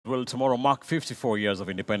will tomorrow mark 54 years of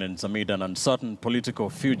independence amid an uncertain political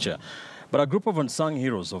future. But a group of unsung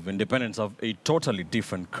heroes of independence have a totally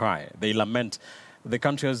different cry. They lament the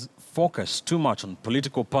country has focused too much on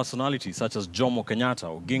political personalities such as Jomo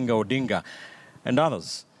Kenyatta, Oginga Odinga, and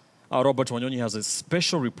others. Our Robert Wanyonyi has a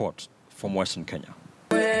special report from Western Kenya.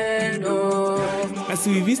 As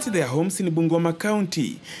we visit their homes in Bungoma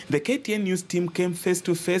County, the KTN News team came face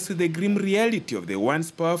to face with the grim reality of the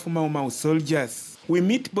once powerful Mau Mau soldiers. We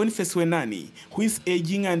meet Boniface Wenani, who is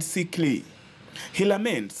aging and sickly. He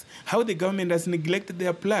laments how the government has neglected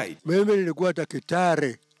their plight. Mimi nilikuwa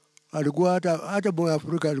daktari. Alikuwa hata Bongo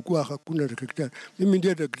Afrika alikuwa hakuna daktari. Mimi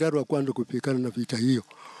ndiye daktari wa kwanza kupigana na vita hiyo.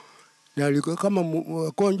 Na alikuwa kama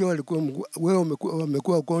wagonjwa alikuwa wewe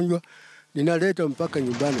umekuwa wagonjwa ninaleta mpaka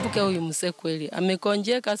nyumbani. Kumbuka huyu mzee kweli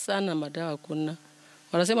amekonjeka sana, madawa kuna.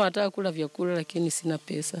 Wanasema wanataka kula vyakula lakini sina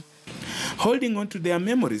pesa. Holding on to their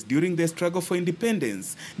memories during the struggle for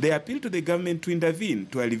independence, they appeal to the government to intervene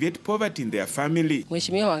to alleviate poverty in their family.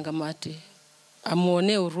 Mheshimiwa Wangamati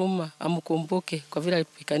amuone huruma, amkumbuke kwa vile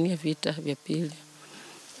alipigania vita vya pili.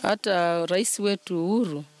 Hata rais wetu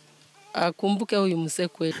Uhuru akumbuke huyu mzee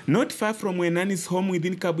kweli. Not far from Wenani's home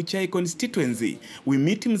within Kabuchai constituency, we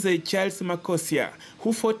meet Mzee Charles Makosia,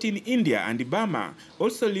 who fought in India and Burma,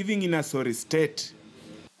 also living in a sorry state.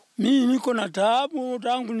 Mimi niko na taabu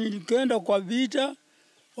tangu nilikenda kwa vita,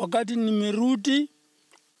 wakati nimerudi.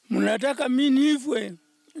 Mnataka mimi nifwe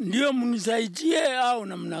ndio mnisaidie au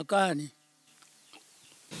namna gani?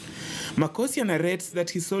 Makosia narrates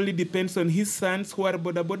that he solely depends on his sons who are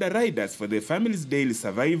boda riders for the family's daily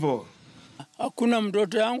survival. Hakuna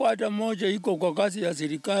mtoto yangu hata mmoja iko kwa kazi ya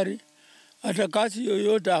serikali, hata kazi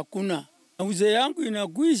yoyote hakuna. Uzee yangu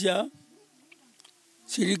inakwisha,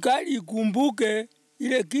 serikali ikumbuke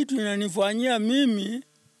ile kitu inanifanyia mimi,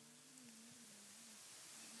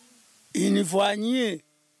 inifanyie.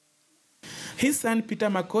 His son Peter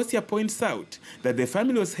Makosia points out that the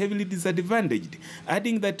family was heavily disadvantaged,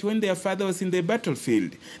 adding that when their father was in the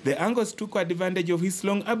battlefield, the Angos took advantage of his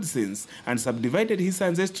long absence and subdivided his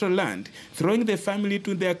ancestral land, throwing the family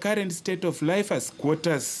to their current state of life as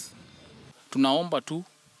quarters. Tunaomba tu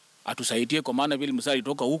atusaidie kwa maana vile msali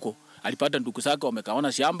toka huko alipata ndugu zake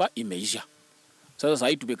wamekaona shamba imeisha. Sasa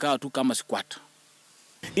sasa tumekaa tu kama squatter.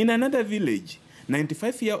 In another village,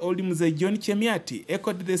 95-year-old Mzee John Chemiati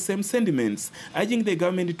echoed the same sentiments, urging the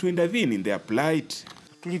government to intervene in their plight.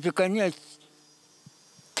 Tulipigania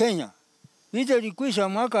Kenya. Vita ilikwisha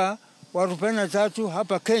mwaka wa 43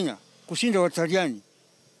 hapa Kenya kushinda Wataliani.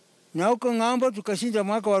 Na huko ng'ambo tukashinda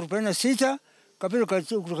mwaka wa 46 kabla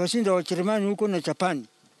tukashinda Wajerumani huko na Japani.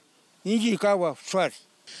 Nchi ikawa shwari.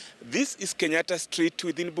 This is Kenyatta Street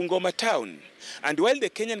within Bungoma town. And while the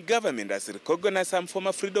Kenyan government has recognized some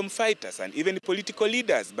former freedom fighters and even political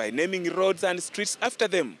leaders by naming roads and streets after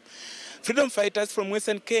them, freedom fighters from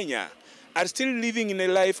Western Kenya are still living in a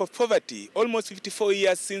life of poverty almost 54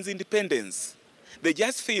 years since independence. They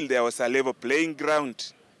just feel there was a level playing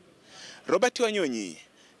ground. Robert Wanyonyi,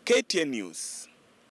 KTN News.